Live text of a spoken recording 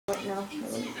right now.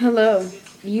 Hello.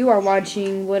 You are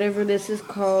watching whatever this is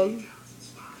called.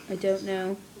 I don't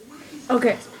know.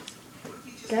 Okay.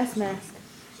 GasMask.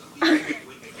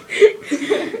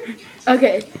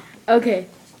 Okay.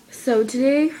 So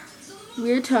today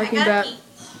we're talking about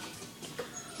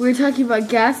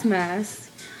gas masks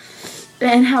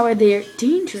and how are they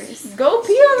dangerous. Go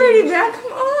pee already, man.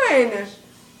 Come on.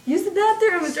 Use the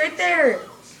bathroom. It's right there.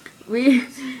 We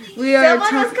are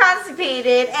Someone was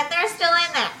constipated and they're still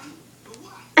in there.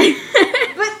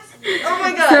 But oh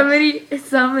my god.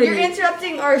 Somebody. You're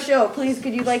interrupting our show. Please,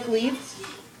 could you leave?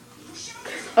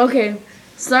 Okay.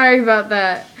 Sorry about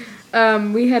that.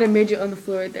 We had a midget on the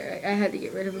floor there. I had to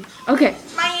get rid of him. Okay.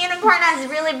 My unicorn has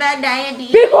really bad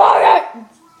diabetes. Be quiet!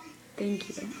 Thank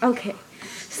you. Okay.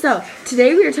 So,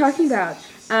 today we are talking about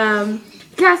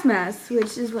gas masks,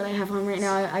 which is what I have on right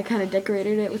now. I kind of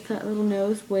decorated it with that little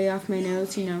nose way off my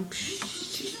nose, you know,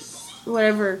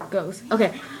 whatever goes.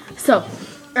 Okay. So,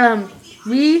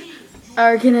 we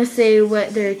are going to say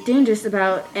what they're dangerous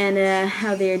about and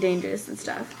how they are dangerous and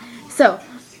stuff. So,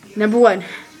 number one.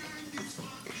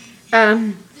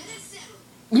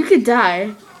 You could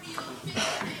die.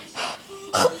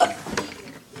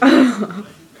 Oh,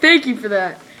 thank you for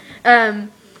that.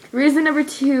 Reason number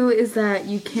two is that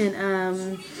you can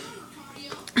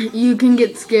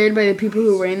get scared by the people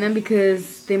who are wearing them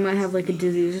because they might have like a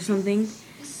disease or something.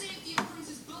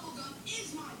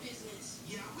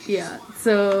 Yeah,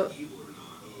 so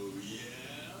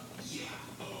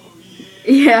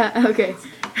yeah, okay.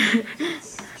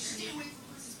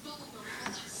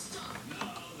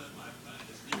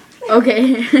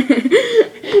 Okay.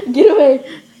 Get away.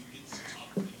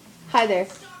 Hi there.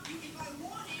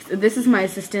 So this is my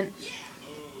assistant.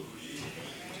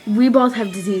 We both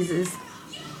have diseases.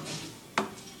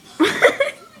 What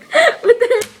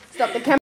the? Stop the camera.